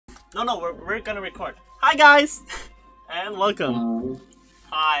No, we're gonna record. Hi guys, and welcome.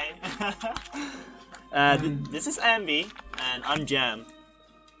 Hi. This is Ambi, and I'm Jam.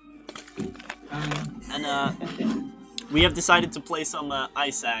 And we have decided to play some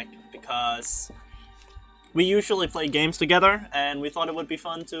Isaac because we usually play games together, and we thought it would be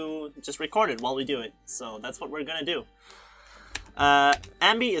fun to just record it while we do it. So that's what we're gonna do.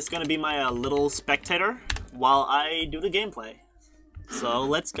 Ambi is gonna be my little spectator while I do the gameplay. So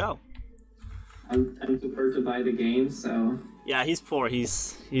let's go. I'm too poor to buy the game, so... Yeah, he's poor.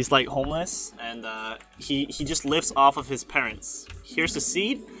 He's like homeless, and he just lives off of his parents. Here's the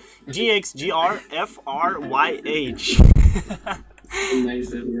seed: GXGRFRYH.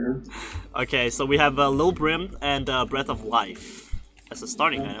 Nice idea. Okay, so we have Lil Brim and Breath of Life as the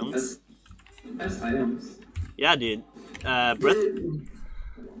starting items. Best items. Yeah, dude. Breath.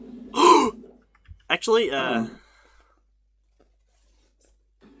 Actually,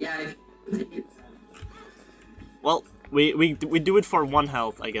 Yeah, well, we do it for 1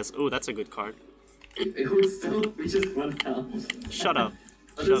 health, I guess. Oh, that's a good card. it would still be just 1 health. Shut up.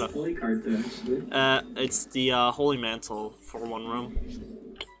 What Shut is up. holy card do, actually? It's the Holy Mantle for 1 room.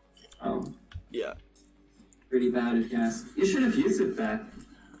 Oh. Yeah. Pretty bad if you ask. You should have used it back.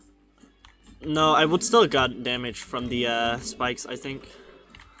 No, I would still got damage from the spikes, I think.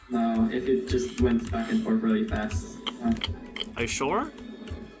 No, if it just went back and forth really fast. Are you sure?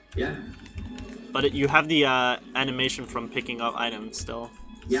 Yeah. But you have the animation from picking up items still.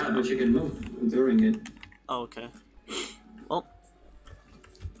 Yeah, so. but you can move during it. Oh, okay. Well,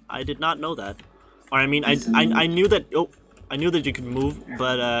 I did not know that. Or I mean, I knew that. Oh, I knew that you could move,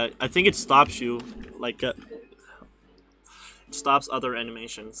 but I think it stops you. Like, it stops other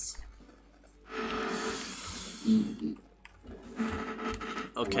animations.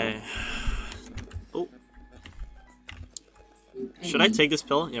 Okay. Oh. Should I take this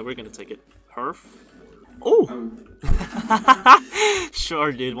pill? Yeah, we're gonna take it. Perf. Oh!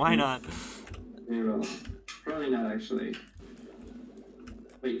 Sure, dude, why not? Zero. Probably not, actually.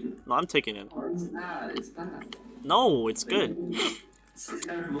 Wait. No, I'm taking it. Oh, it's bad. It's bad. No, it's good. It's a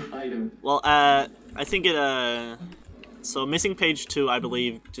terrible item. Well, I think it, so missing page 2, I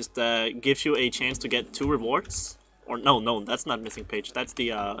believe, just, gives you a chance to get 2 rewards. Or, no, that's not missing page. That's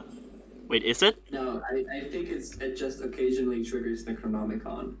the, wait, is it? No, I think it just occasionally triggers the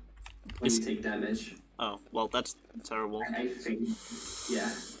Chronomicon when you take damage. Oh, well, that's terrible. I think, yeah.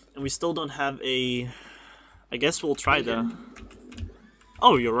 And we still don't have a... I guess we'll try the...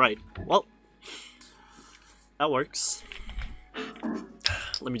 Oh, you're right. Well, that works.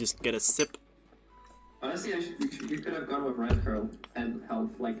 Let me just get a sip. Honestly, you could have gone with Red Curl and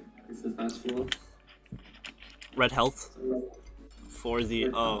Health, like, it's the fast floor. Red health? For the...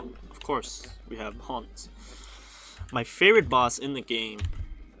 Oh, of course, we have Haunt. My favorite boss in the game.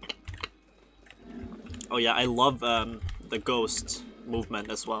 Oh yeah, I love the ghost movement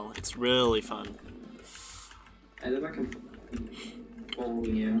as well. It's really fun. I never can follow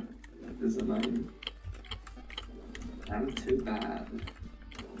you. This is annoying. I'm too bad.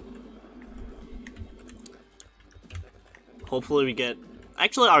 Hopefully we get...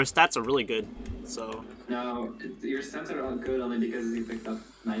 Actually, our stats are really good, so... No, your stats are all good only because you picked up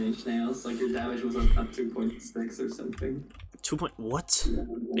 9-inch nails. Like, your damage was up 2.6 or something. 2 point... What?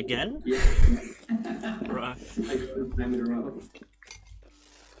 Again? Yeah. Right. Like, 5 time in a row.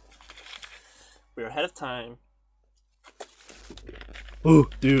 We're ahead of time. Oh,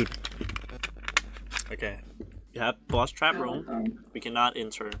 dude. Okay. Yeah, boss trap room. We cannot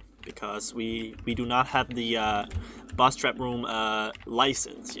enter because we do not have the boss trap room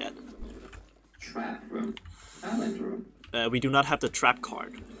license yet. Trap room. Talent room. We do not have the trap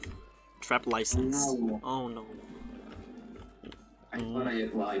card. Trap license. No. Oh no. I thought I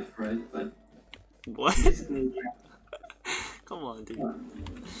applied for it, but... What? Come on, dude.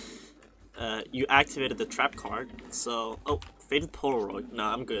 You activated the trap card, so... Oh, faded Polaroid.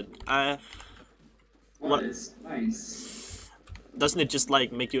 Nah, I'm good. What is nice. Doesn't it just,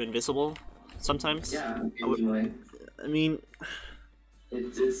 like, make you invisible sometimes? Yeah, usually. I mean...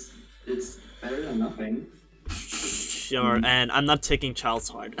 It's better than nothing. Sure, and I'm not taking Child's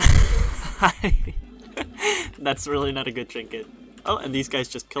Heart. That's really not a good trinket. Oh, and these guys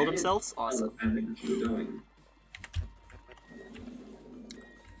just killed themselves? Awesome.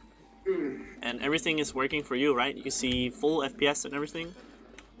 And everything is working for you, right? You see full FPS and everything?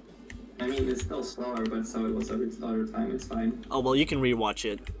 I mean, it's still slower, but so it was every other time, it's fine. Oh, well, you can rewatch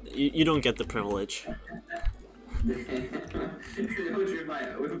it. You don't get the privilege. with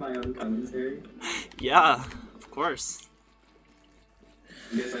my own commentary. Yeah, of course.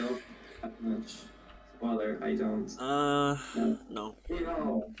 I guess I don't have much. Spoiler, I don't. No. No.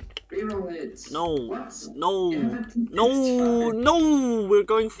 Reroll it. No. What? No. Yeah, that's No. time. No. We're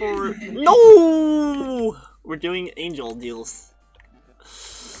going for no. We're doing angel deals.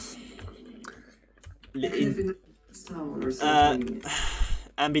 Stone or something.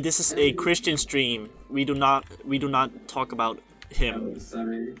 Ambi, this is a Christian stream. We do not talk about him. Oh,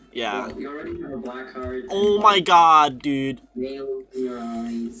 sorry. Yeah. Well, you already have a black card. Oh my god, dude. Nail in your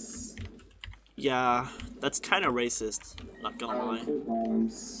eyes. Yeah, that's kind of racist. Not gonna lie. Cool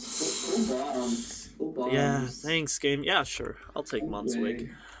bombs. Cool bombs. Cool bombs. Yeah, thanks, game. Yeah, sure. I'll take Mom's Okay.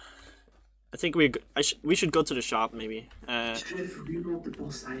 wig. I think we should go to the shop maybe. Should have rerolled the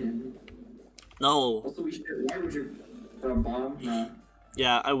boss item. No. Also, we should. Why would you? For a bomb? Nah.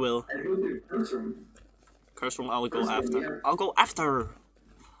 Yeah, I will. I go to the curse room. Curse room, I'll go Curse room, after. yeah. I'll go after.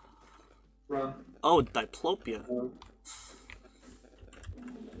 Bruh. Oh, diplopia.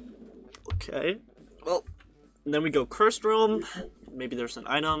 Okay. Well, then we go cursed room. Maybe there's an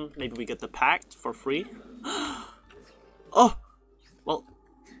item. Maybe we get the pact for free. Oh. Well.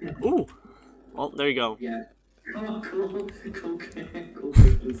 Ooh. Well, there you go. Yeah. Oh, cool. Cool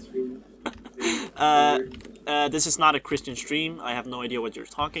Christian stream. This is not a Christian stream. I have no idea what you're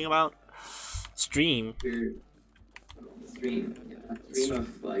talking about. Stream. Weird. Stream. Yeah. Stream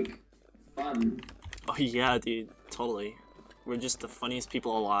of, like, fun. Oh yeah, dude. Totally. We're just the funniest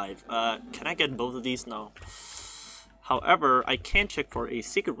people alive. Can I get both of these? No. However, I can check for a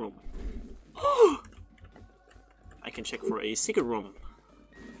secret room. I can check for a secret room.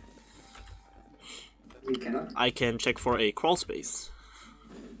 You cannot? I can check for a crawl space.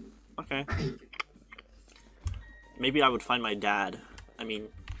 Okay. Maybe I would find my dad. I mean...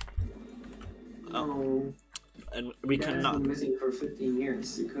 No. And we Your dad's cannot... been missing for 15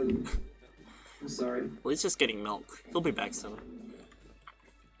 years. You couldn't. I'm sorry. Well, he's just getting milk. He'll be back soon.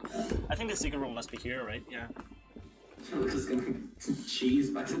 I think the secret room must be here, right? Yeah. I'm just gonna cheese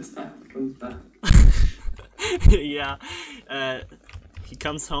by the time he comes back. Yeah. He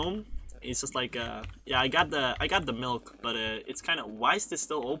comes home. He's just like, yeah, I got the milk, but it's kind of, why is this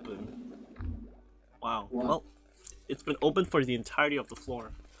still open? Wow. What? Well, it's been open for the entirety of the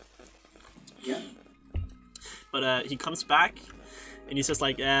floor. Yeah. But he comes back, and he's just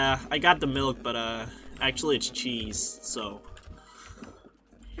like, yeah, I got the milk, but actually it's cheese. So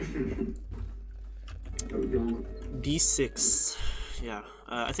D6. Yeah.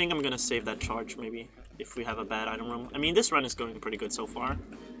 I think I'm gonna save that charge maybe if we have a bad item room. I mean, this run is going pretty good so far.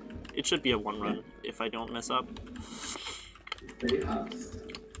 It should be a one run if I don't mess up. Very hot.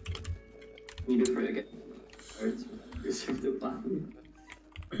 Need it for again. Reserve the button.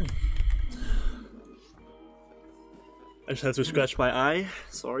 I just have to scratch my eye.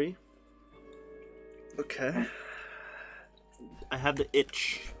 Sorry. Okay. I have the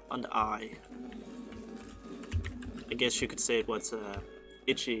itch on the eye. I guess you could say it was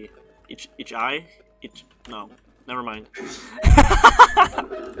itchy. Itch eye? Itch. No. Never mind.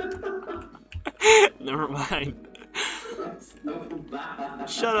 Never mind. That's so bad.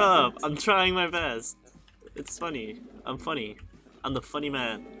 Shut up! I'm trying my best. It's funny. I'm funny. I'm the funny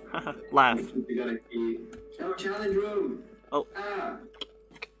man. Laugh. We got a key. No challenge room. Oh. Ah.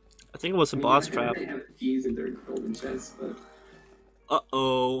 I think it was a boss trap. They have keys in their golden chest, but.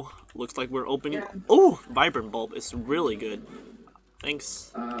 Uh-oh. Looks like we're opening... Oh! Vibrant Bulb is really good.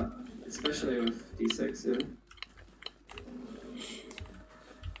 Thanks. Especially with D6, yeah.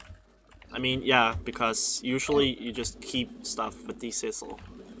 I mean, yeah, because usually you just keep stuff with D-Sizzle.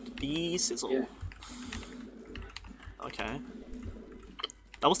 D-Sizzle. Yeah. Okay.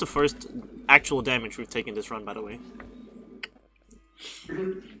 That was the first actual damage we've taken this run, by the way.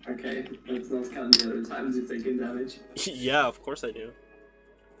 Okay, let's count the other times you've taken damage. Yeah, of course I do.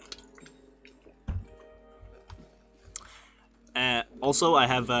 Also, I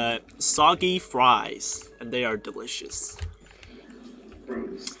have soggy fries, and they are delicious.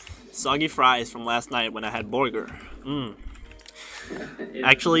 Gross. Soggy fries from last night when I had burger. Mmm. Yeah.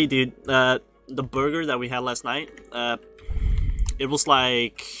 Actually, dude, the burger that we had last night, it was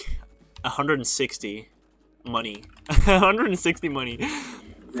like 160 money. 160 money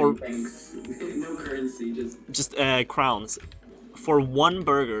for Thanks. No currency, just crowns for one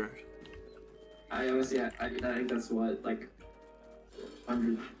burger. I honestly, I think that's what, like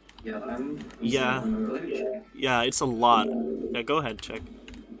 100. Yeah. Yeah, it's a lot. Yeah, go ahead, check.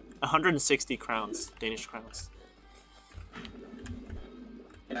 160 crowns, Danish crowns.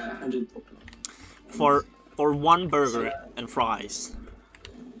 Yeah, 100. For one burger and fries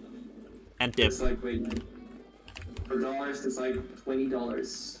and dip. It's like, wait, for dollars, it's like $20.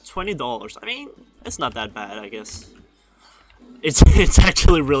 $20. I mean, it's not that bad, I guess. It's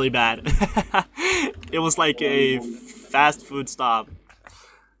actually really bad. It was like a fast food stop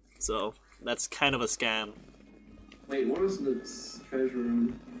So that's kind of a scam. Wait, what was the treasure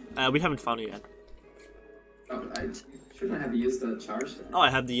room? We haven't found it yet. Oh, I shouldn't have used the charge then. Oh, I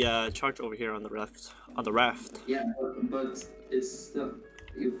have the charge over here on the raft. On the raft. Yeah, but it's still...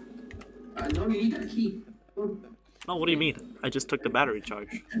 no, you need that key. Oh. Oh, what do you mean? I just took the battery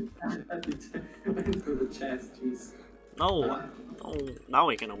charge. Went through the chest, jeez. No, no, now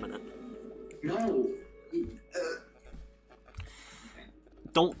we can open it. No!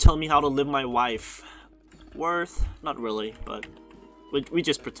 Don't tell me how to live my life. Worth? Not really, but we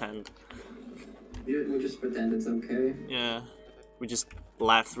just pretend. We just pretend it's okay. Yeah, we just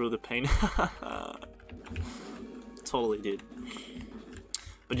laugh through the pain. Totally, dude.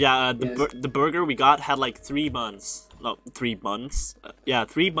 But yeah, the burger we got had like 3 buns. No, 3 buns. Yeah,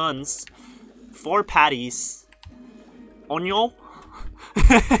 3 buns, 4 patties, onion,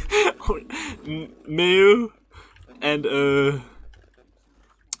 mayo, and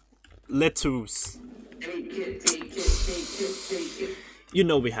lettuce. Take it. You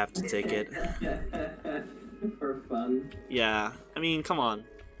know we have to take it. For fun. Yeah, I mean, come on.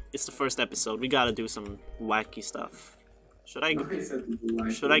 It's the first episode. We gotta do some wacky stuff. Should I?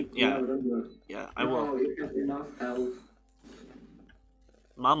 Should I? Yeah. Yeah, I will. No, you have enough health.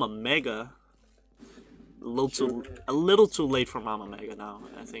 Mama Mega. A little too late for Mama Mega now,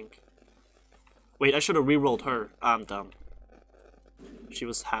 I think. Wait, I should have re-rolled her. I'm dumb. She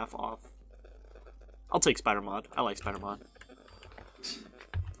was half off. I'll take Spider Mod. I like Spider Mod.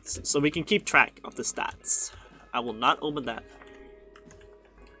 So we can keep track of the stats. I will not open that.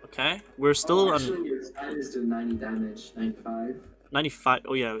 Okay, we're still actually, your spiders do 90 damage, 95. 95.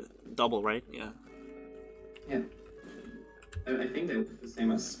 Oh yeah, double, right? Yeah. Yeah. I think they're the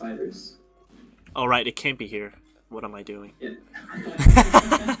same as spiders. Oh right, it can't be here. What am I doing? Yeah.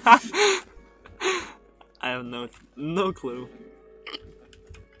 I have no clue.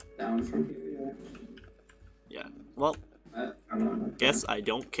 Down from here. Yeah. Well, I'm guess I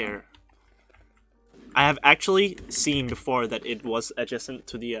don't care. I have actually seen before that it was adjacent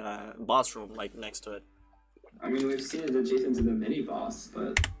to the boss room, like next to it. I mean, we've seen it adjacent to the mini boss,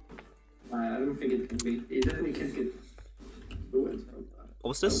 but I don't think it can be. It definitely can't get ruined from that. What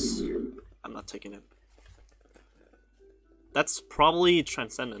was this? I'm not taking it. That's probably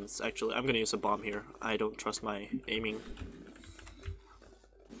Transcendence, actually. I'm gonna use a bomb here. I don't trust my aiming.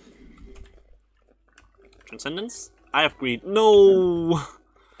 Transcendence? I have greed. No!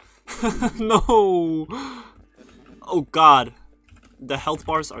 No! Oh god. The health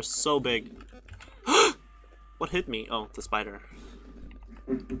bars are so big. What hit me? Oh, the spider.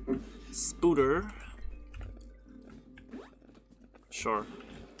 Spooter. Sure.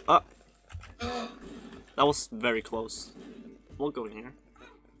 That was very close. We'll go in here.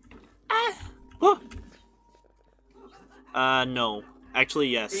 No. Actually,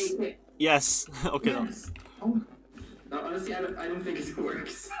 yes. Yes. Okay, no. No, honestly, I don't think it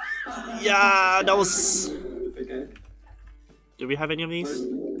works. Yeah, that was... Okay. Do we have any of these?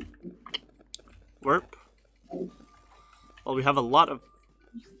 Warp? Well, we have a lot of...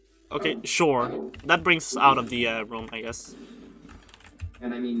 Okay, sure. That brings us out of the room, I guess.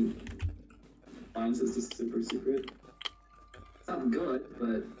 And I mean... Mine says this super secret. It's not good,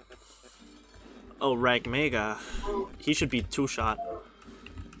 but... Oh, Rag Mega. He should be 2-shot.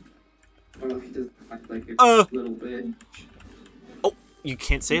 I don't know if he doesn't act like a little bit. Oh, you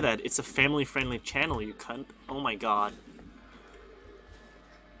can't say that. It's a family-friendly channel, you cunt. Oh my god.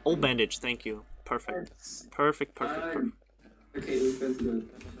 Old bandage, thank you. Perfect. Perfect. Okay, we've been to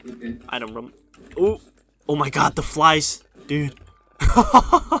the... Okay. Item room. Oh! Oh my god, the flies! Dude.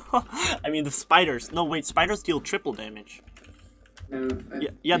 I mean, the spiders. No, wait, spiders deal triple damage. No,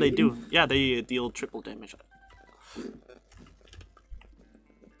 Yeah, they do. Yeah, they deal triple damage.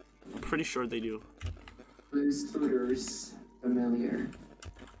 I'm pretty sure they do. Blue spooters. Familiar.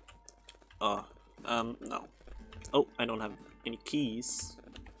 No. Oh, I don't have any keys.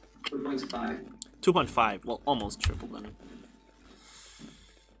 2.5. 2.5. Well, almost triple then.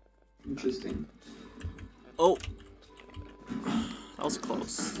 Interesting. Oh! That was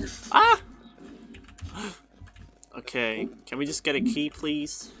close. Ah! Okay, can we just get a key,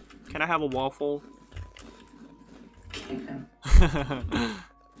 please? Can I have a waffle?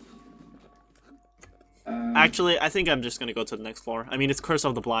 Actually, I think I'm just gonna go to the next floor. I mean, it's Curse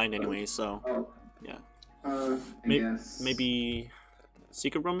of the Blind anyway, so... Yeah. I guess. Maybe...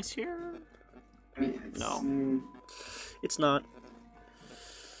 Secret room is here? I mean, no. It's not.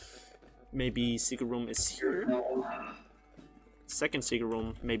 Maybe secret room is here? No. Second secret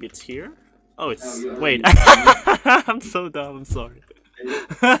room, maybe it's here? Oh, it's... yeah, wait. I'm so dumb, I'm sorry.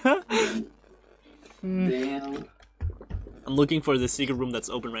 Damn. I'm looking for the secret room that's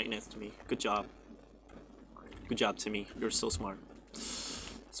open right next to me. Good job. Good job, Timmy. You're so smart.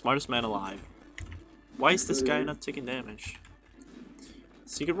 Smartest man alive. Why is this guy not taking damage?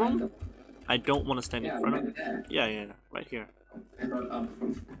 Secret room? I don't want to stand in front of it. Yeah, right here.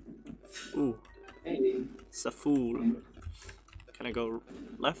 Ooh. It's a fool. Can I go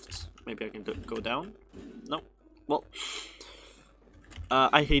left? Maybe I can go down? No. Well,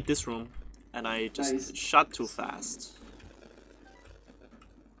 I hate this room, and I just shot too fast.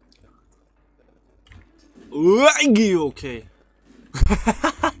 Okay.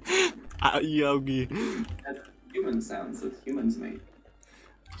 Yogi. That's human sounds that humans make.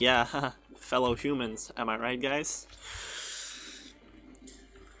 Yeah, fellow humans. Am I right, guys?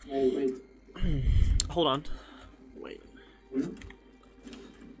 Wait. Hold on. Wait.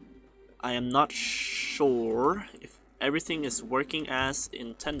 I am not sure if everything is working as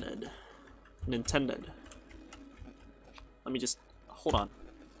intended. Let me just hold on.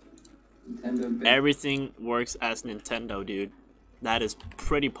 Everything works as Nintendo, dude. That is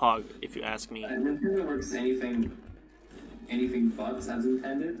pretty pog, if you ask me. Nintendo works anything but as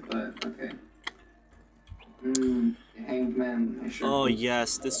intended, but okay. Hangman. Oh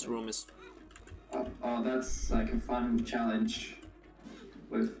yes, this room is. Oh, that's like a fun challenge.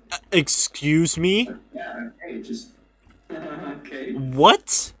 With. Excuse me? Yeah. Okay. Just. Okay.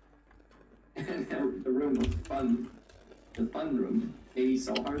 What? The room was fun. The fun room. 80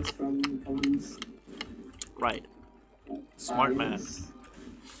 soul hearts from these. Right. Smart man.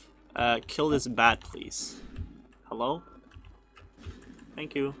 Kill this bat, please. Hello?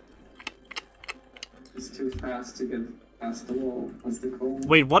 Thank you. It's too fast to get past the wall. What's the call?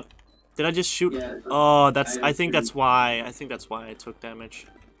 Wait, what? Did I just shoot? Yeah, oh, that's. I think that's why. I think that's why I took damage.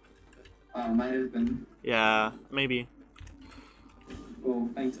 Might have been. Yeah, maybe. Oh,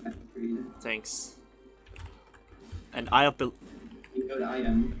 thanks, Creed. Thanks. And I have built. Good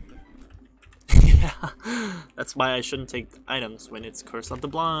item. Yeah, that's why I shouldn't take items when it's Curse of the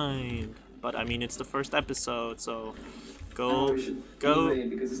Blind. But I mean, it's the first episode, so go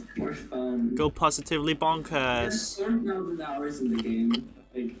because it's more fun. Go positively bonkers. There's 4,000 hours in the game.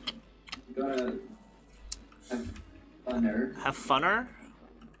 Like, you gotta have funner. Have funner?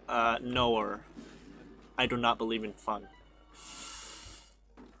 No. I do not believe in fun.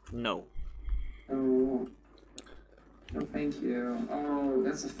 No. Oh. No, thank you. Oh,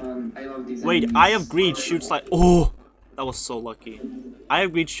 that's a fun. I love these. Wait, enemies. Eye of Greed shoots like. Oh, that was so lucky. Eye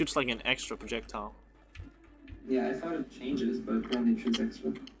of Greed shoots like an extra projectile. Yeah, I thought it changes, but apparently it shoots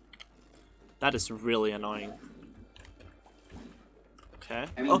extra. That is really annoying. Okay.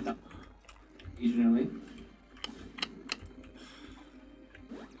 I mean, occasionally.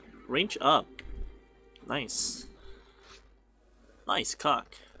 Range up. Nice. Nice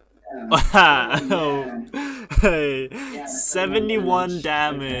cock. Yeah. Wow. Hey, 71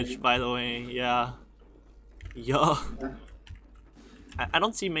 damage, by the way. Yeah. Yo. I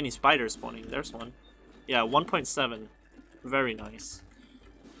don't see many spiders spawning. There's one. Yeah, 1.7. Very nice.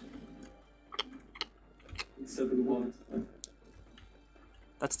 7-1.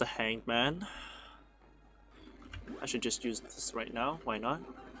 That's the Hanged Man. I should just use this right now. Why not?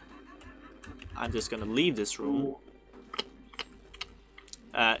 I'm just gonna leave this room.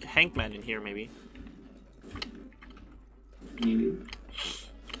 Hanged Man in here, maybe. Maybe.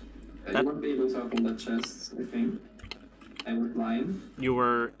 You won't be able to open the chest, I think. I was lying. You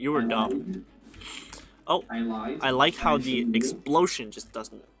were dumb. Oh, I lied. I like how the explosion just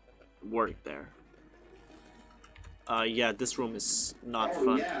doesn't work there. Yeah, this room is not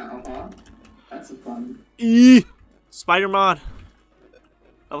fun. Yeah, that's a fun. Spider mod.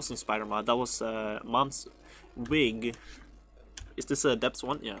 That wasn't Spider mod. That was Mom's wig. Is this a depths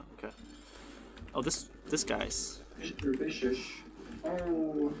one? Yeah. Okay. Oh, this guy's. Vicious.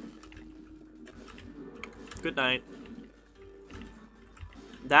 Oh. Good night.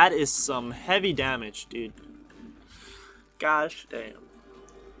 That is some heavy damage, dude. Gosh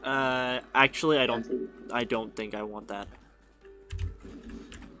damn. Actually, I don't think I want that.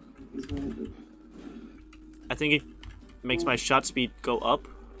 I think it makes my shot speed go up,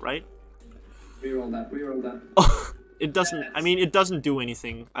 right? Reroll that. Oh, it doesn't. I mean, it doesn't do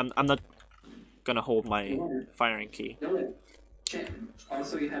anything. I'm not gonna hold my firing key. No,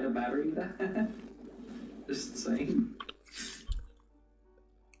 also, you had a battery there. Just saying.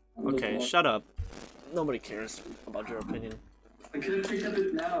 Okay, shut up. Nobody cares about your opinion. I could have picked up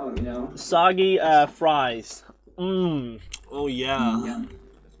it now, you know. Soggy fries. Mmm. Oh yeah.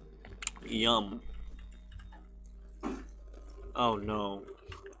 Yum. Oh no.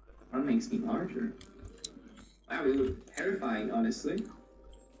 That makes me larger. Wow, you look terrifying, honestly.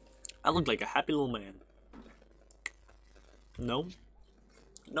 I look like a happy little man. No.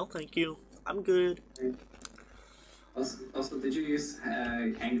 No, thank you. I'm good. Also, did you use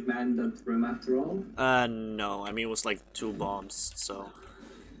Hangman that room after all? No. I mean, it was like 2 bombs, so.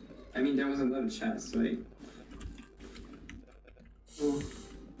 I mean, there was another chest, right? Oh.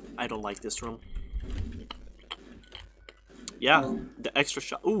 I don't like this room. Yeah, Oh. the extra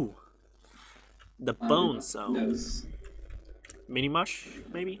shot. Ooh. The bone zone. Those. Mini mush,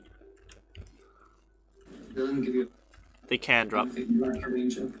 maybe? Doesn't give you. They can drop. Like a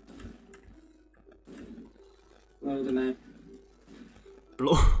range up. Blow the man.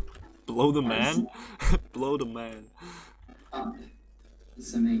 Blow the man? Blow the man. Up.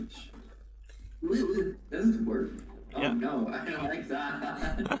 SMH. Does it work? Oh Yeah. no, I don't like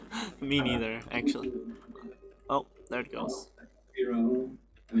that. Me neither, actually. Oh, there it goes. Hero.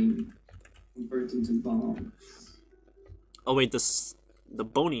 I mean, convert into bomb. Oh wait, the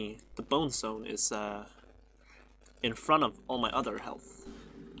bone zone is in front of all my other health.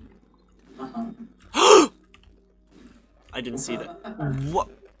 I didn't see that. What?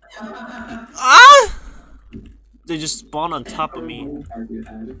 Ah! They just spawn on top of me.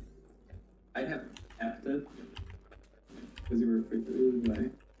 I'd have kept it because you were freaking away.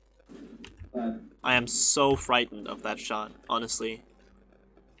 But I am so frightened of that shot, honestly.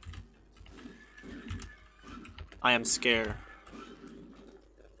 I am scared.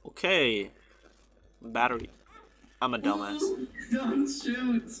 Okay. Battery. I'm a dumbass. don't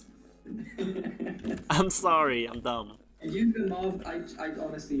shoot. I'm sorry, I'm dumb. Use the mob. I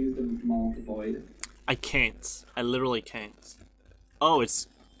honestly use the mob void. I can't. I literally can't. Oh, it's...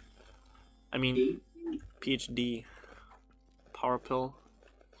 I mean, PhD. Power pill.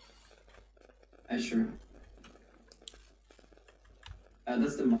 Sure.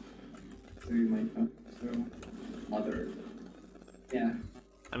 That's the mob. So you might know. So, mother. Yeah.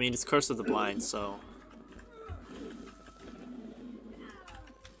 I mean, it's Curse of the Blind, so...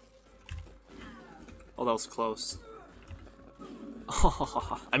 Oh, that was close.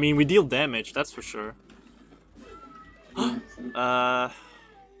 I mean, we deal damage, that's for sure. Yeah,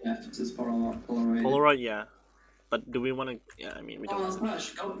 it's just Polaroid. Polaroid, yeah. But do we want to? Yeah, I mean, we don't. Oh,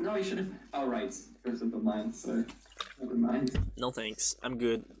 Smash! Oh, no, you should have. Oh, right. Curse of the Mind, so never mind. No thanks, I'm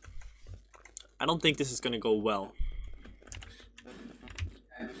good. I don't think this is gonna go well.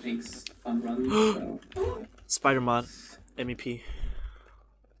 Makes fun runs. So. Spider-Man, MEP.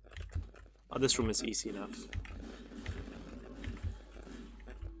 Oh, this room is easy enough.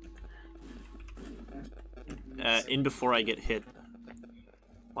 In before I get hit.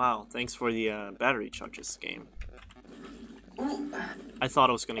 Wow, thanks for the battery charges, game. I thought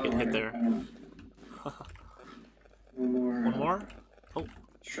I was gonna get hit there. One more. One more? Oh.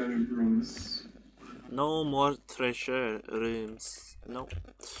 Treasure rooms. No more treasure rooms. No.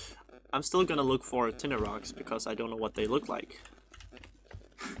 I'm still gonna look for tinner rocks because I don't know what they look like.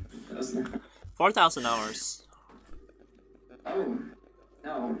 4,000 hours. Oh.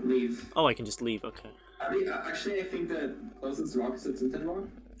 No, leave. Oh, I can just leave, okay. Actually, I think the closest rock is a Tintin rock.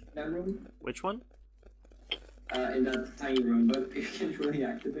 That room. Which one? In that tiny room, but you can't really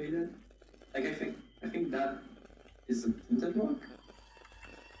activate it. Like I think that is a Tintin rock.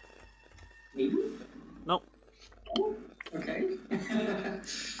 Maybe. Nope. Oh, okay.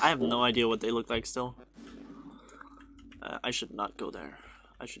 I have no idea what they look like still. I should not go there.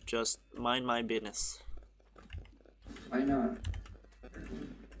 I should just mind my business. Why not?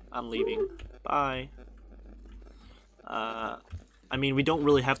 I'm leaving. Bye. I mean, we don't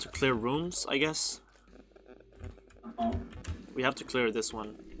really have to clear rooms, I guess. We have to clear this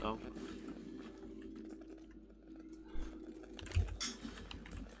one, though.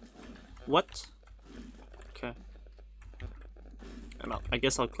 What? Okay. I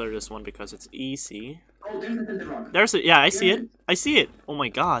guess I'll clear this one because it's easy. Oh, there's a Tintin rock. There's it. Yeah, I see it. I see it. Oh my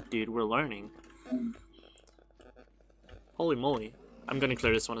god, dude, we're learning. Holy moly. I'm gonna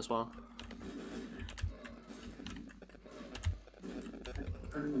clear this one as well.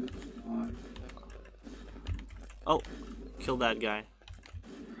 Oh, kill that guy.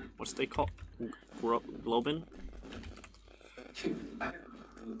 What's they called? Globin?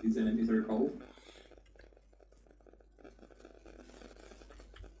 These enemies are cold.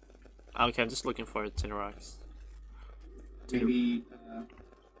 Okay, I'm just looking for tinner rocks. Maybe.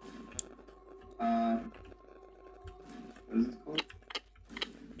 What is it called?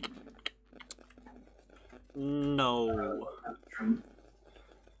 No.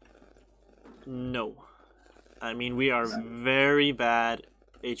 No. I mean, we are very bad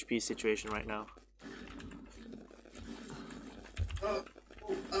HP situation right now.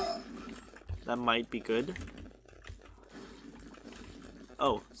 That might be good.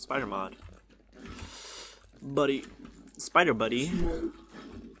 Oh, spider mod. Buddy, Spider buddy.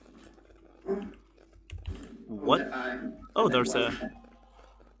 What? Oh, there's a.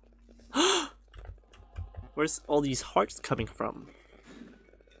 Where's all these hearts coming from?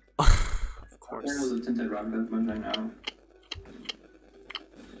 Of course. There was a tinted rock that much I know.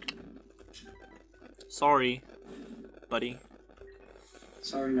 Sorry, buddy.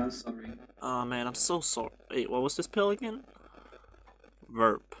 Sorry, not sorry. Oh man, I'm so sorry. Wait, what was this pill again?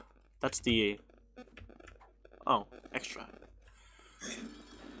 Verb. That's the. Oh, extra.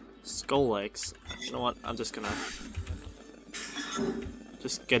 Skull legs. You know what? I'm just gonna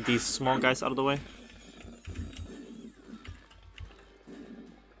just get these small guys out of the way.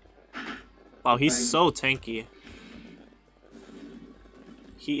 Wow, he's so tanky.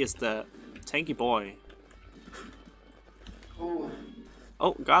 He is the tanky boy.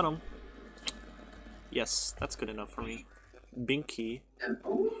 Oh, got him. Yes, that's good enough for me. Binky.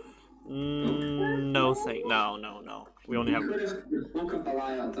 No thank. No. We only have. Woke up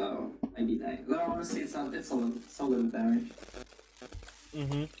alive though. Maybe that. No, honestly, it's a little damage.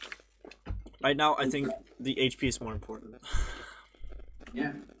 Right now, I think the HP is more important.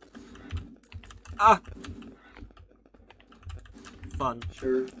 Yeah. Ah. Fun.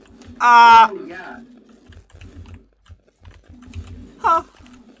 Sure. Ah. Oh, yeah. Huh.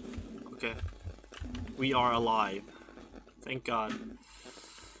 Okay. We are alive. Thank God.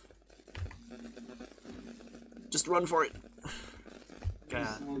 Just run for it. God.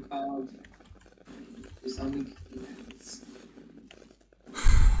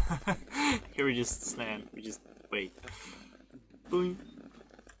 Here we just stand. We just wait. Boing.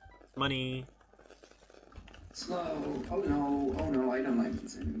 Money. Slow. Oh no, I don't like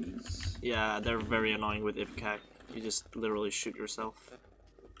these enemies. Yeah, they're very annoying with Ipecac. You just literally shoot yourself.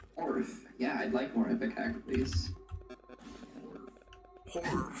 Orf. Yeah, I'd like more Ipecac, please.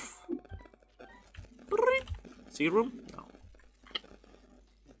 Orf. See room?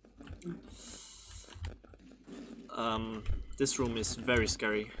 No. This room is very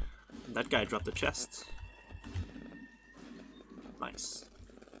scary. That guy dropped the chest. Nice.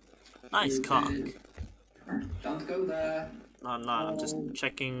 Nice cock. Don't go there. No, I'm not. I'm just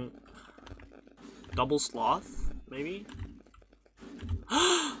checking. Double sloth, maybe?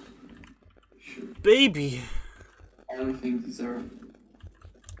 Baby! I don't think these are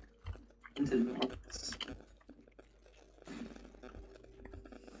into the box.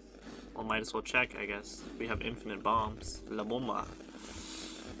 Well, might as well check, I guess. We have infinite bombs. La bomba.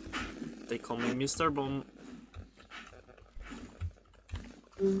 They call me Mr. Bomb.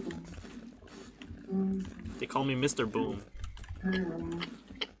 They call me Mr. Boom.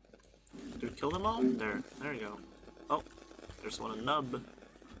 Did we kill them all? There you go. Oh, there's one a nub.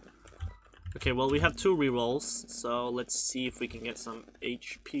 Okay, well we have 2 rerolls, so let's see if we can get some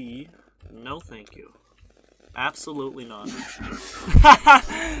HP. No, thank you. Absolutely not.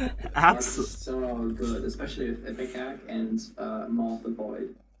 Absolutely. So good, especially with Ipecac and Maul the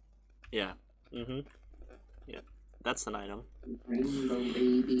Void. Yeah. Yeah, that's an item. Rainbow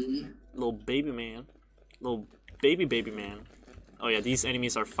baby. Little baby man. Little baby man. Oh yeah, these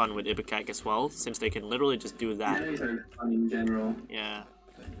enemies are fun with Ipecac as well, since they can literally just do that. Enemies are fun in general. Yeah.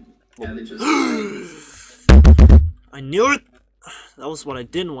 Yeah, they just... I knew it! That was what I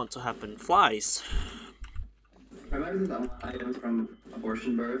didn't want to happen. Flies. Remember that item from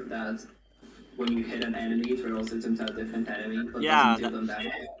Abortion Birth that when you hit an enemy, it rolls it into a different enemy, but doesn't do them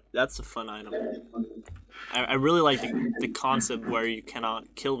damage? That's a fun item. I really like the concept where you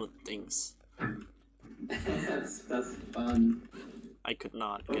cannot kill things. that's fun. I could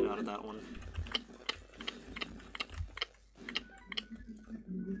not get out of that one.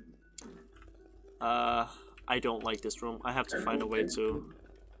 I don't like this room. I have to find a way to...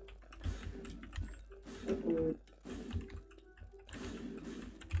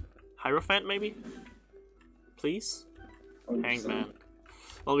 Hierophant, maybe? Please? Hangman.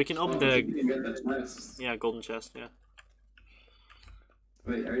 Well, we can open the... You can get the chest. Yeah, golden chest, yeah.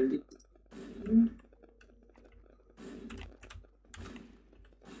 Wait, are you...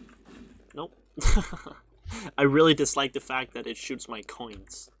 Nope. I really dislike the fact that it shoots my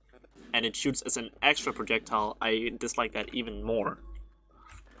coins. And it shoots as an extra projectile. I dislike that even more.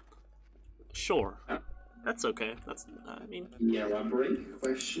 Sure. That's okay. That's, I mean... Yeah, break?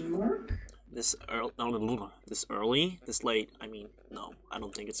 Question mark? This early... No, this early? This late? I mean, no. I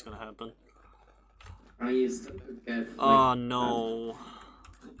don't think it's gonna happen. I used to get... Oh, no.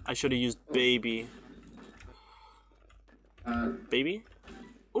 I should have used baby. Baby?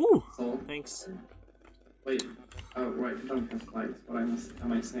 Ooh! So, thanks. wait. Oh, right. I don't have flight. What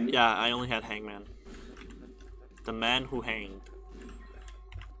am I saying? Yeah, I only had Hangman. The man who hanged.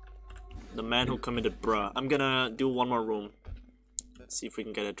 The man who committed bruh. I'm gonna do one more room. Let's see if we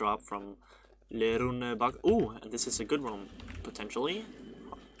can get a drop from Lerune Bak. Ooh, and this is a good room, potentially.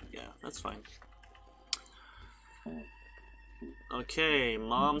 Yeah, that's fine. Okay,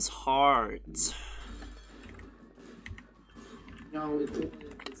 mom's heart. No,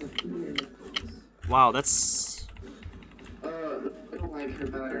 it's a female. Wow, that's... I don't like her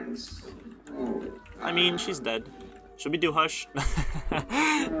patterns. Oh. I mean, she's dead. Should we do hush?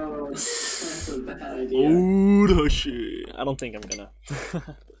 No, that's a bad idea. Oh, hush. I don't think I'm gonna.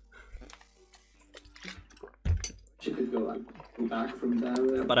 She could go back from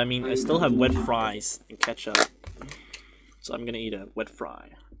that. But I mean, I still have wet fries and ketchup. So I'm gonna eat a wet fry.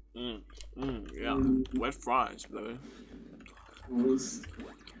 Yeah. Wet fries, baby.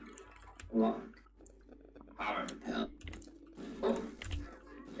 Lock. Hard hell. Oh.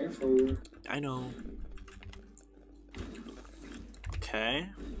 Careful. I know. Okay.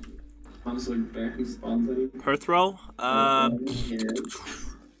 Honestly, bear who spawns at you. Per throw?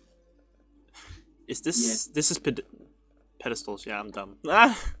 Is this... Yeah. This is pedestals. Yeah, I'm dumb.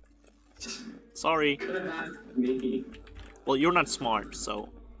 Ah! Sorry. Me. Well, you're not smart, so...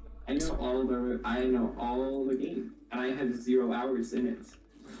 I know all the game. And I have 0 hours in it.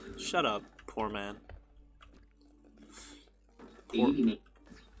 Shut up, poor man. Poor...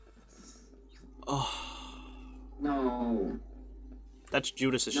 Oh. No. That's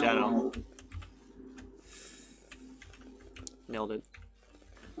Judas' shadow. Nailed it.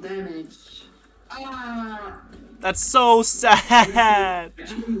 Damage. Ah! That's so sad!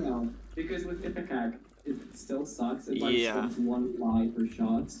 Actually, no. Because with Ipecac, it still sucks. It's like it's 1 fly per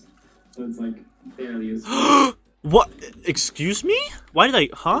shot. So it's like barely useful. What? Excuse me? Why did I...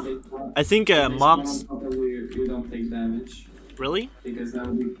 Huh? I think mom's... You don't take damage. Really? Because that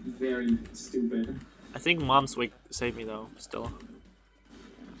would be very stupid. I think mom's wig saved me though, still.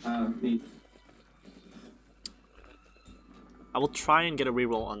 Me. I will try and get a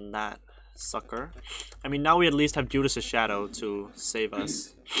reroll on that sucker. I mean, now we at least have Judas' shadow to save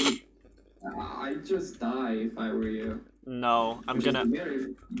us. I'd just die if I were you. No, I'm gonna...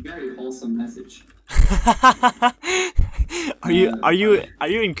 Very, very wholesome message. Are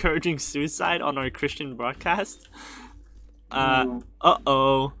you encouraging suicide on our Christian broadcast? No.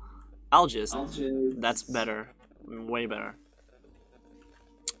 Uh-oh. Algis. That's better. Way better.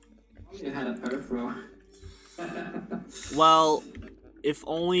 You had a perfro. Well, if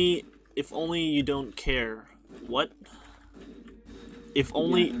only you don't care. What? If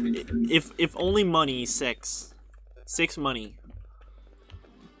only if only money sex. Sex money.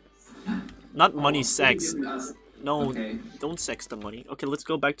 Not money sex. No, okay. Don't sex the money. Okay, let's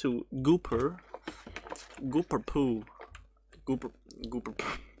go back to Gooper. Gooper poo. Gooper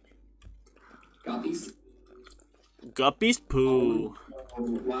poo. Guppies? Guppy's poo.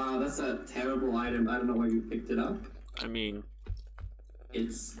 Oh, wow, that's a terrible item. I don't know why you picked it up. I mean...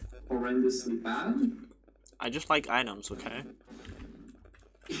 It's horrendously bad. I just like items, okay?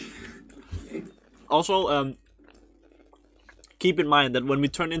 Also, keep in mind that when we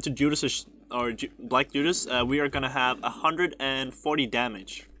turn into Judas or Black Judas, we are gonna have 140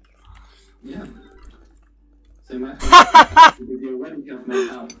 damage. Yeah. So you might have to give you already have my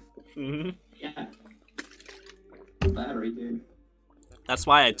health. Yeah. Battery, dude. That's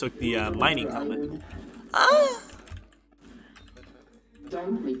why I took the mining helmet.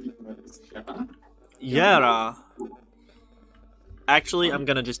 Don't make me nervous, Yara. Actually, I'm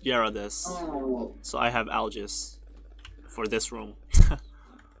gonna just Yara this. Oh. So I have Algis for this room.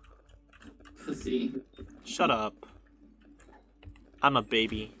 Pussy. Shut up. I'm a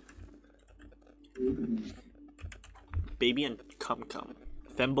baby. Baby and cum.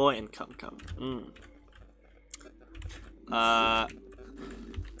 Femboy and cum.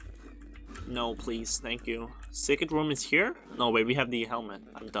 No, please, thank you. Secret room is here? No, wait, we have the helmet.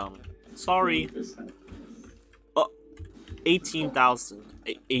 I'm dumb. Sorry. Oh, 18,000.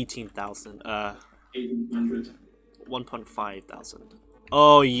 18,000. 1,800. 1.5 thousand.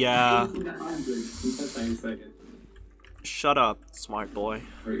 Oh yeah. Shut up, smart boy.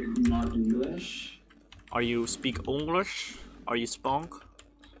 Are you not English? Are you speak English? Are you spunk?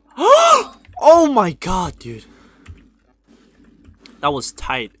 Oh my god, dude. That was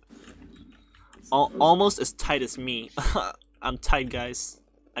tight. Almost as tight as me. I'm tight, guys.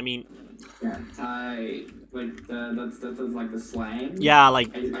 I mean... Yeah, tight. Like, that's like the slang? Yeah,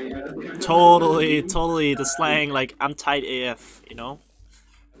 like... totally the slang. Like, I'm tight AF, you know?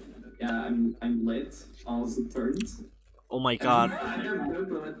 Yeah, I'm lit. Also turned. Oh my god. I have no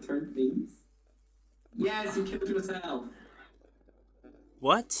bullet turn things. Yes, you killed yourself.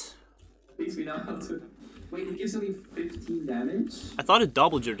 What? At least we know how to... Wait, it gives only 15 damage? I thought it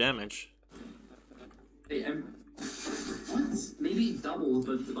doubled your damage. What? Maybe double,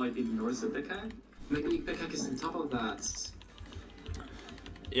 but like ignores the pickaxe? Maybe pickaxe is on top of that.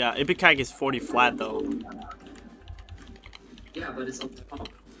 Yeah, Ipecac is 40 flat though. Yeah, but it's on top.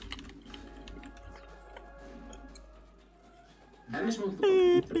 Damage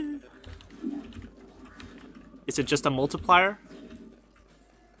multiplier. Is it just a multiplier?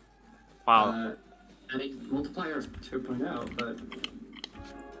 Wow. I mean, multiplier is 2.0, but...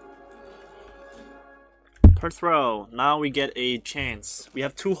 Per throw. Now we get a chance. We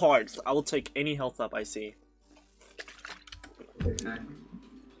have 2 hearts. I will take any health up I see. Okay.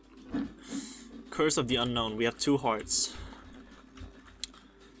 Curse of the Unknown. We have 2 hearts.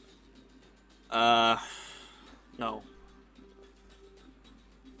 No.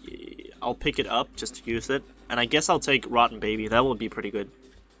 Yeah, I'll pick it up just to use it. And I guess I'll take Rotten Baby. That will be pretty good.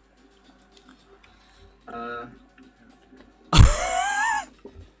 Oh,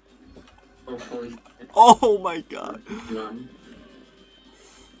 holy... Oh my god.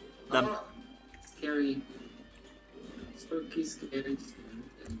 That... Scary. Spooky, scary.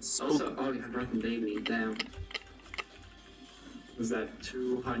 Also, oh, you have Rotten Baby. Damn. Was that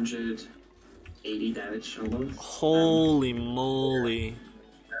 280 damage almost? Holy moly.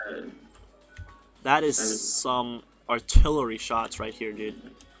 That is some artillery shots right here, dude.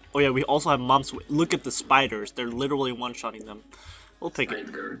 Oh yeah, we also have Mom's... Look at the spiders. They're literally one-shotting them. We'll pick it.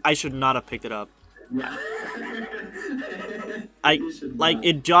 I should not have picked it up. Yeah.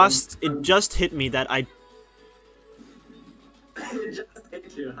 It just hit me that I... It just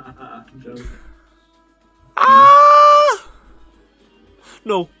hit you, haha. Ah!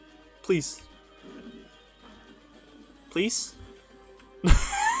 No, please. Please?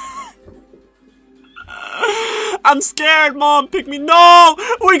 I'm scared, Mom. Pick me. No!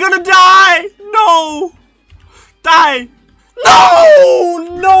 We're gonna die! No! Die! No!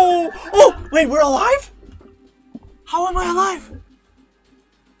 No! Oh, wait, we're alive? How am I alive?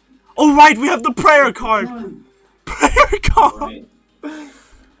 Oh, right, we have the prayer card. Prayer card.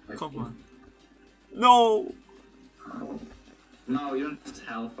 Come on. No. No, you don't have to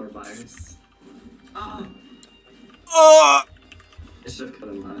tell for virus. Oh. I should have cut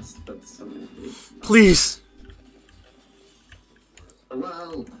him last, but so many. Please.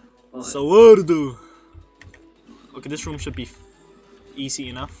 Well. Sawardu. Okay, this room should be easy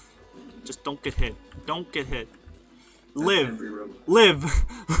enough. Just don't get hit. Don't get hit. Live. Live.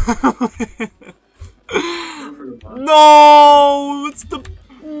 No! It's the...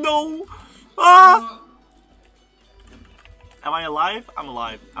 No! Ah! Am I alive? I'm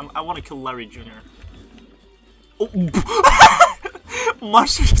alive. I want to kill Larry Jr. Oh!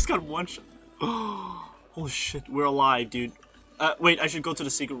 Monster just got one shot. Oh shit, we're alive, dude. Wait, I should go to the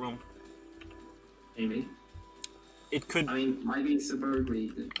secret room. Maybe. It could... I mean, might be super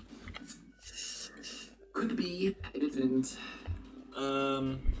ugly. Could be. It isn't.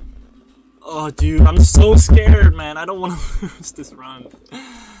 Oh, dude, I'm so scared, man. I don't want to lose this run.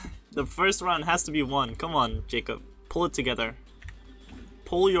 The first run has to be won. Come on, Jacob. Pull it together.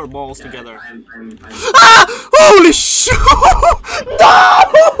 Pull your balls together. Ah! Holy shit! No!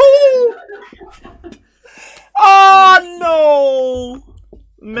 Oh, no!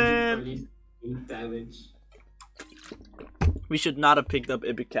 Man. Damage. We should not have picked up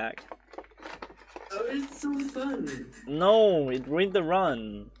Ipecac. Oh, it's so fun. No, it ruined the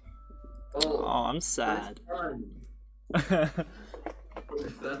run. Oh, I'm sad. Fun. That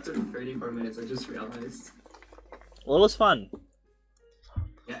took 34 minutes, I just realized. Well, it was fun.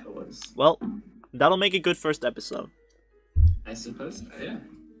 Yeah, it was. Well, that'll make a good first episode. I suppose, yeah.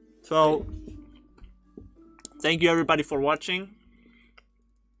 So, thank you everybody for watching.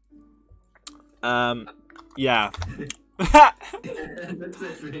 Yeah. That's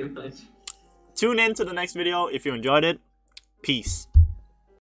it pretty much. Tune in to the next video if you enjoyed it. Peace.